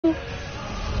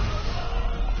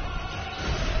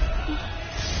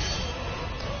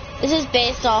This is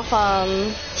based off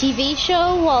TV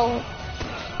show, well,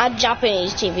 a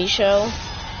Japanese TV show.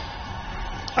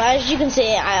 As you can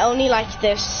see, I only like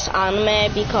this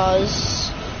anime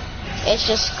because it's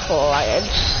just cool.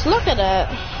 Just look at it.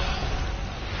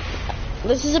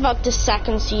 This is about the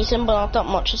second season, but not that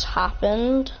much has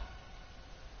happened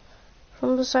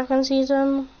from the second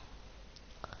season.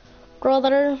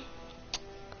 Brother,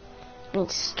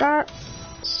 start,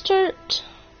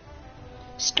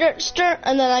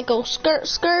 and then I go skirt,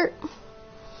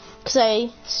 cause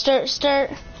I skirt,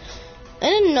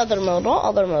 and another mode. What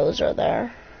other modes are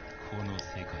there?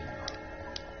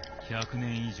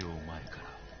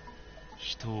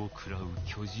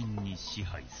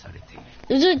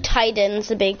 Those are titans,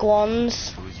 the big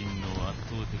ones.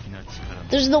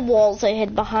 Those are the walls they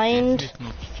hid behind.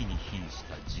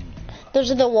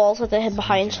 Those are the walls that they hid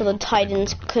behind so the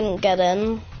titans couldn't get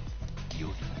in.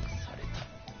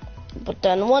 But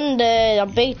then one day a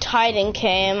big titan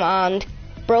came and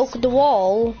broke the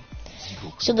wall,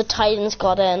 so the titans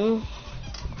got in.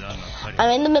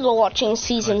 I'm in the middle of watching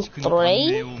season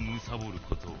 3.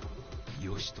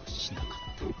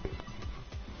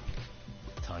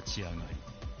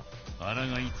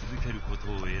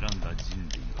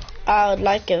 I would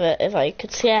like it if I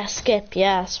could skip,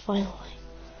 yes, finally.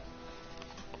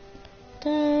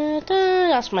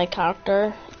 That's my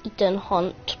character, Ethan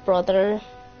Hunt, brother.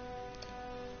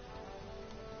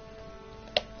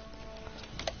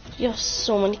 You have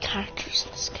so many characters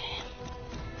in this game.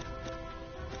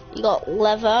 You got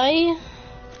Levi.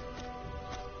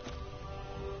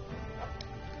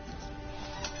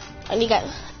 And you get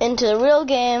into the real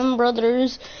game,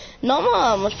 brothers.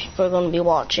 Not much people are going to be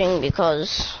watching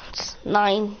because it's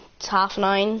 9, it's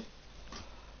 9:30.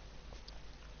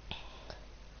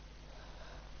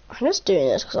 I'm just doing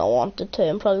this because I wanted to.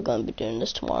 I'm probably going to be doing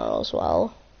this tomorrow as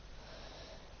well.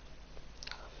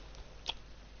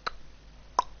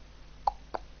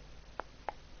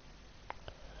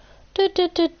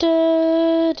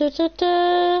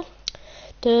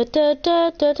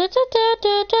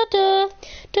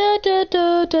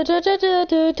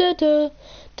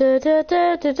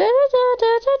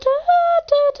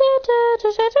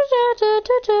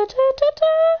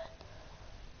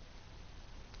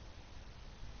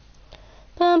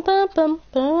 Bum bum bum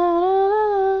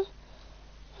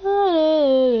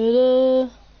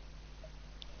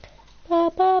ba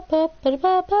ba ba ba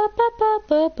ba ba ba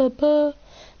ba ba ba.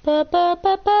 Ba ba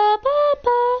ba ba ba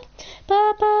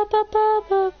ba ba ba ba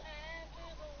ba.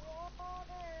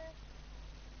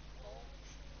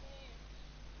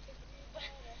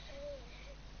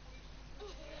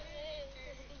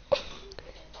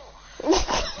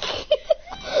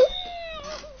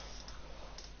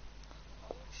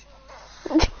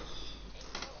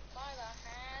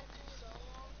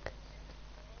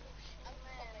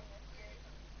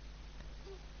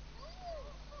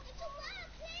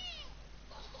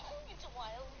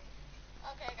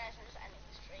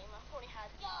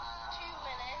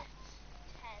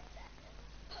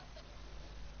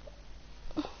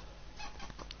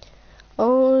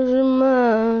 Oh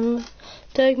man,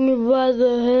 take me by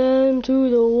the hand to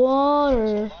the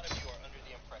water.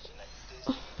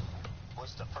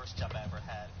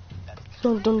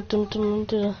 Dun, dun, dun, dun,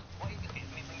 dun.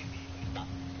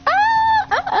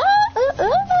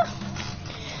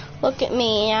 Look at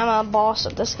me, I'm a boss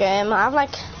at this game. I have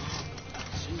like...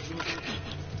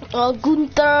 Oh,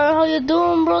 Gunther, how you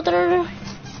doing, brother?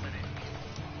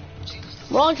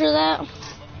 Roger that.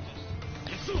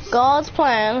 God's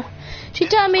plan. She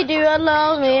tell me, do you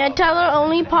love me? I tell her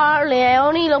only partly. I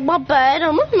only look my bed.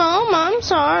 Mom, I'm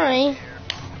sorry.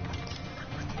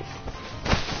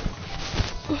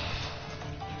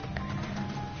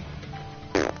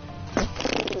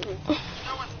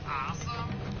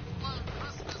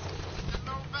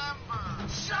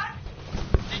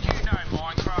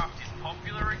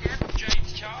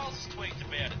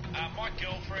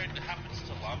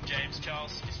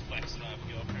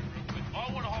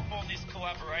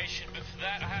 But for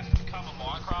that, I have to become a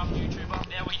Minecraft YouTuber.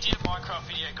 Now, we did a Minecraft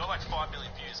video, got like 5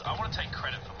 million views. I want to take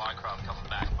credit for Minecraft coming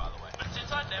back, by the way. But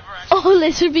since I never actually... Oh,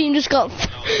 Lizard Beam just got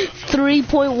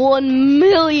 3.1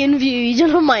 million views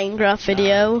on a Minecraft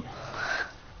video.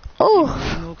 Oh.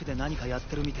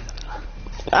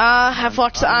 I've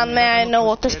watched the anime, I know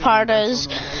what this part is.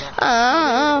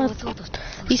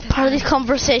 These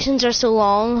conversations are so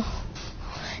long.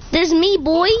 There's me,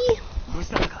 boy.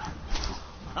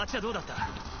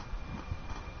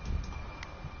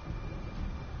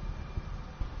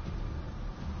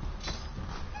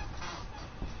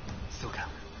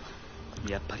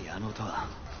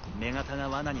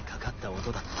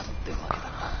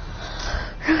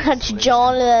 That's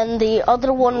John, and the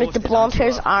other one with the blonde hair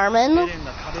is Armin.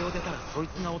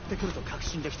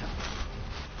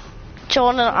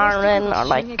 John and Armin are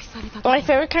like, my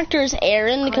favorite character is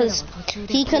Aaron because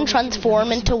he can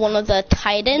transform into one of the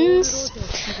Titans.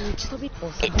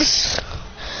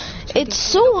 It's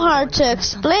so hard to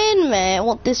explain, man,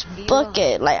 what this book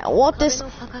is, like what this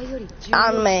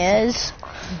anime is.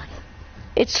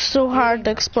 It's so hard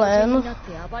to explain.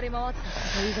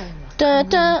 Da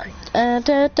da da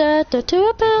da da da to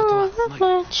a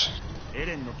much.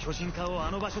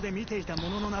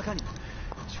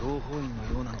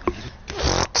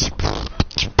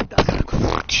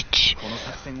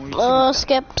 Oh,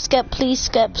 skip, please,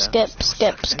 skip.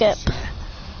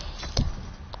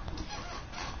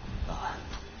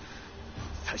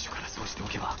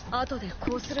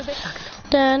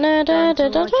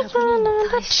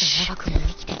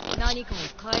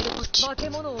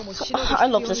 I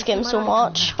love this game so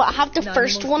much, but I have the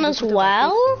first one as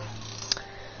well,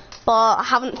 but I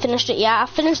haven't finished it yet. I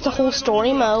finished the whole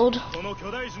story mode.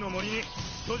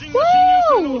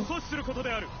 Woo!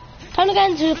 Time to get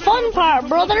into the fun part,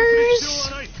 brothers.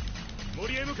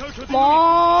 Come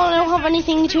on, I don't have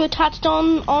anything to attach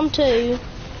onto.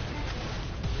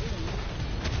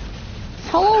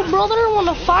 Hello, brother.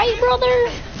 Wanna fight, brother?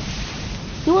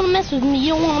 You wanna mess with me?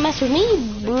 You don't wanna mess with me,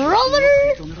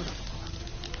 brother?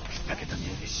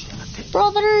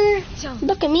 Brother,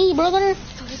 look at me, brother.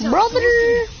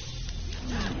 Brother.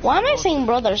 Why am I saying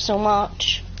brother so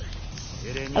much?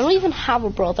 I don't even have a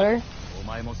brother.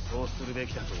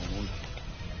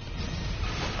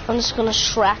 I'm just gonna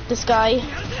Shrek this guy.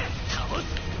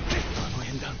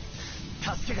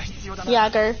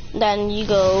 Jagger, then you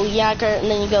go Jagger, and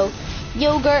then you go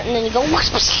Yogurt, and then you go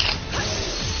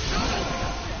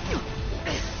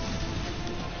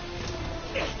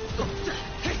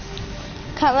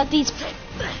Can't let these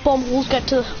bumbles get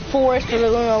to the forest, or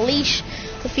they're gonna unleash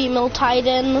the female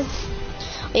Titan.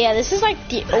 But yeah, this is like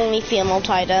the only female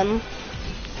Titan.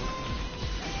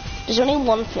 There's only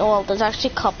one, well, there's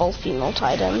actually a couple female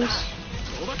Titans.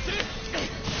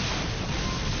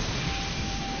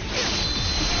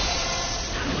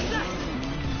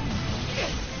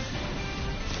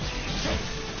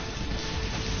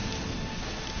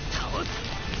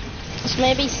 This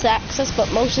may be sexist,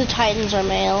 but most of the Titans are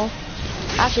male.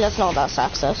 Actually, that's not that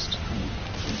sexist.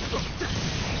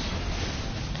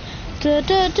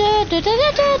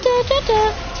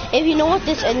 If you know what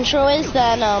this intro is,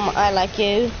 then I like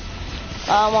you.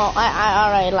 Well, I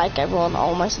already like everyone,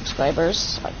 all my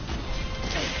subscribers. Like,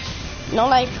 not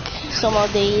like some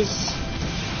of these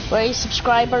very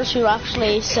subscribers who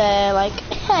actually say like,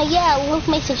 yeah, I love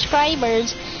my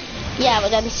subscribers. Yeah, but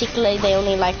then secretly they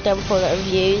only like them for their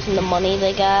views and the money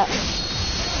they get.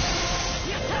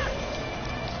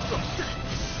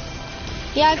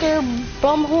 Jagger,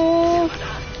 Brumhole.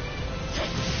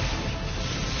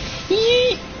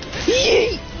 Yee!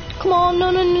 Yee! Come on,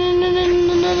 no.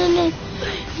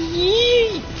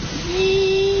 Yee!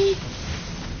 Yee!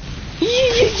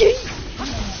 Yee!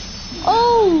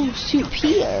 Oh,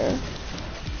 superior.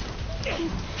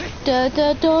 Da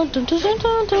da dun dun dun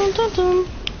dun dun dun dun.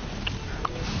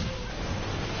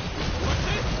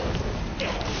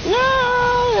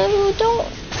 No, don't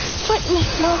fight me,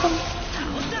 Morgan.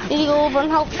 Need to go over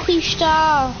and help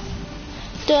Krishna.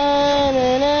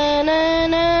 Da-na-na-na-na.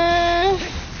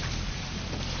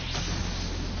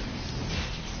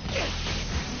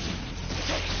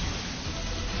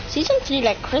 Season 3,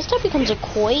 like, Krista becomes a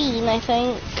queen, I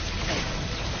think.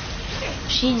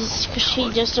 She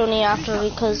just only after,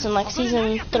 because in, like,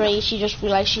 season 3, she just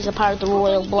realized she's a part of the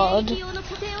royal blood.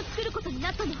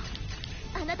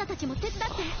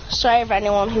 Sorry for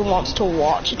anyone who wants to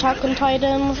watch Attack on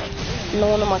Titan. No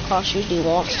one in my class usually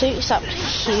wants to, except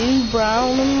Hugh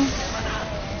Brown and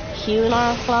Hugh in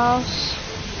our class.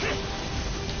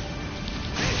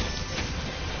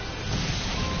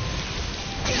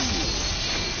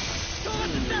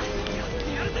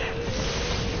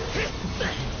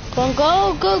 Come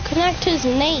on, go, connect his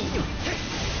name.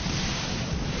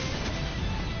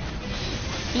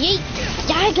 Yeet,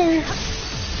 Jagger.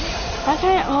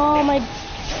 Okay, oh my.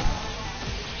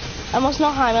 I must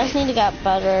not hide, I just need to get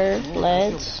better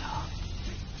lids.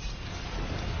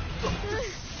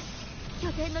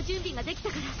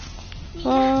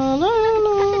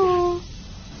 No.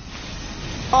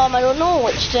 I don't know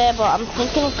which day, but I'm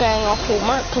thinking of getting off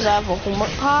homework because I have a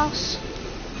homework pass.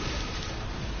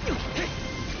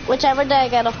 Whichever day I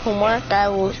get off homework, I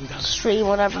will stream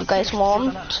whatever you guys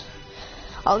want.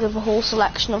 I'll give a whole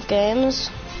selection of games.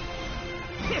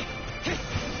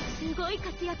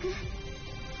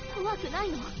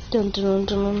 Dun dun dun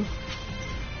dun.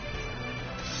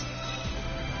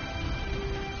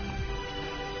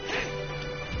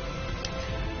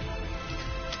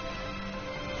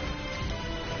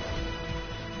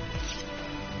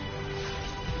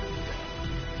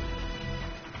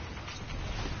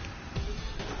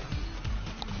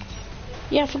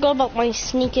 Yeah, I forgot about my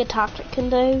sneak attack it can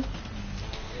do.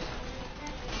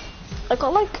 I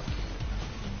got like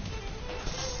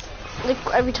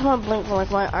every time I blink, like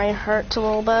my eye hurts a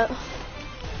little bit.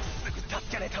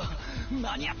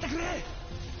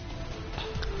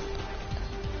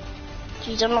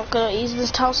 Jeez, I'm not good at using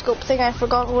this telescope thing. I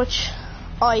forgot which.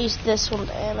 Oh, I used this one,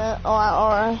 damn it.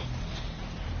 Or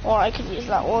I could use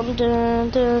that one. Dun,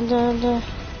 dun, dun, dun.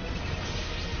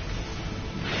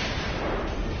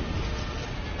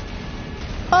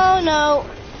 Oh no!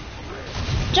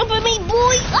 Jump at me,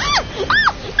 boy! Ah!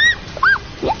 Ah! Ah!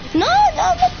 No,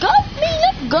 let go of me!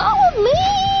 Let go of me!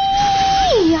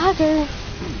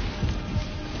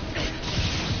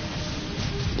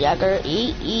 Yager,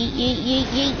 eat.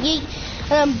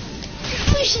 And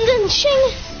push and then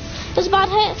shing. That's a bad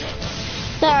hit.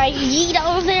 Then I yeet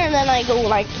out of there and then I go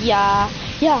like yeah,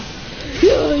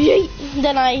 yeet.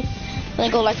 Then I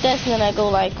go like this and then I go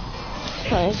like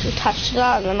I attach to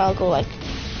that and then I'll go like.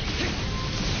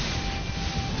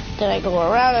 Then I go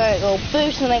around and I go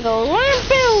boost and I go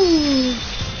boom.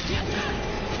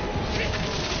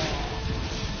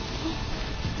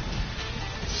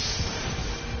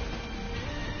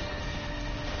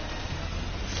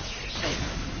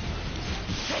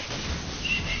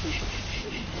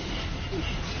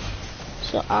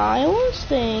 So I was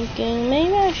thinking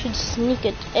maybe I should sneak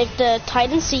it. If the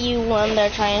Titans see you when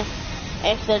they're trying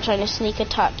to sneak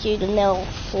attack you, then they'll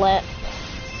flip.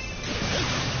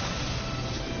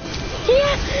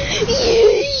 Yeah.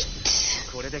 Yeet.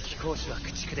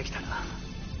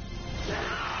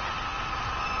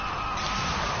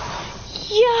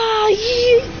 Yeah,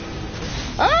 yeet.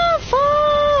 Ah,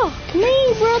 fuck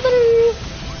me, brother.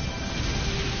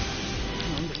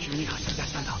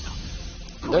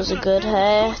 That was a good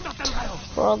hit,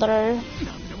 brother.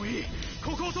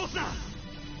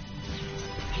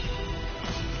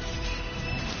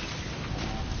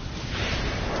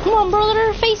 Come on,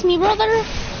 brother, face me, brother.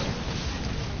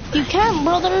 You can't,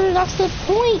 brother. That's the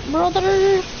point,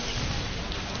 brother.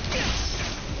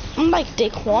 I'm like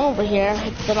Dick Juan over here.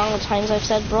 It's the amount of times I've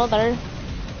said brother.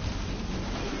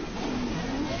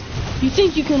 You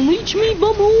think you can reach me,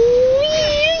 bubble?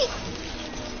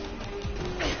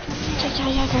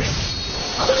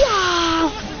 Yeah.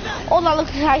 Oh, now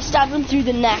look, I stabbed him through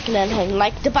the neck and then him.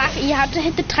 Like the back, you have to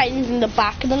hit the Titans in the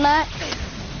back of the neck.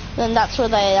 Then that's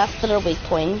their weak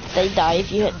point. They die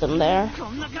if you hit them there.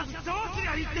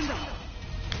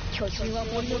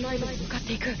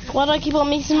 Why do I keep on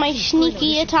missing my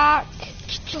sneaky attack?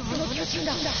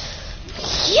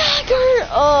 Yager!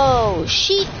 Oh,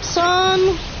 shit,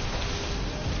 son.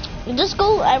 Just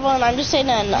go, everyone, I'm just saying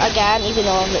that again, even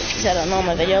though I've literally said it in all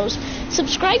my videos.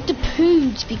 Subscribe to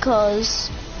Poods because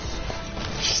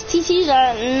TCs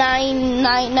are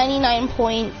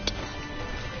 99.8.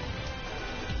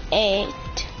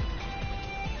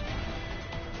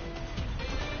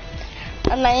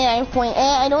 At 99.8,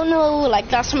 I don't know,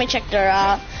 like last time I checked they're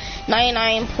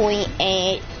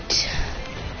 99.8.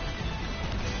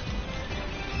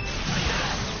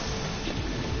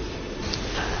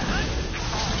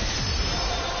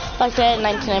 Like they're at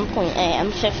 99.8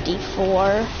 and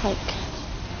 54, like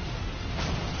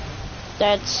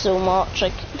that's so much,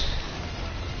 like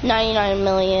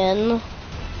 800,000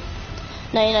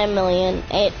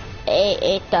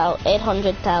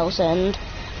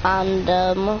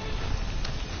 and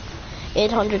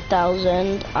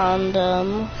 800,000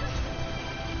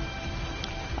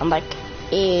 and like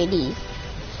 80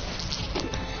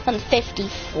 and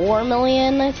 54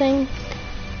 million, I think.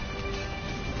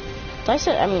 I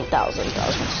said, I mean, thousand, I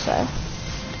was supposed to say.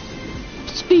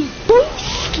 Speed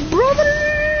boost,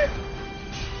 brother!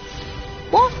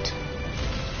 What?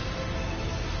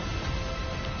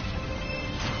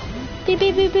 Beep,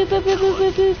 beep, beep, beep, beep, beep,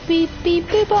 beep, beep, beep, beep,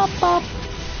 beep, bop, bop.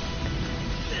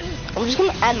 I'm just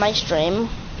gonna end my stream.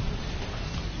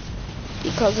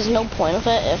 Because there's no point of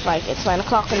it if, like, it's 9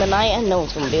 o'clock in the night and no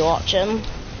one's gonna be watching.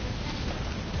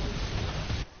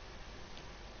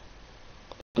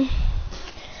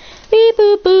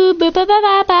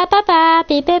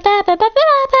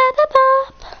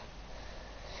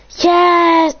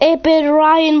 Yes, 8-Bit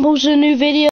Ryan posted a new video.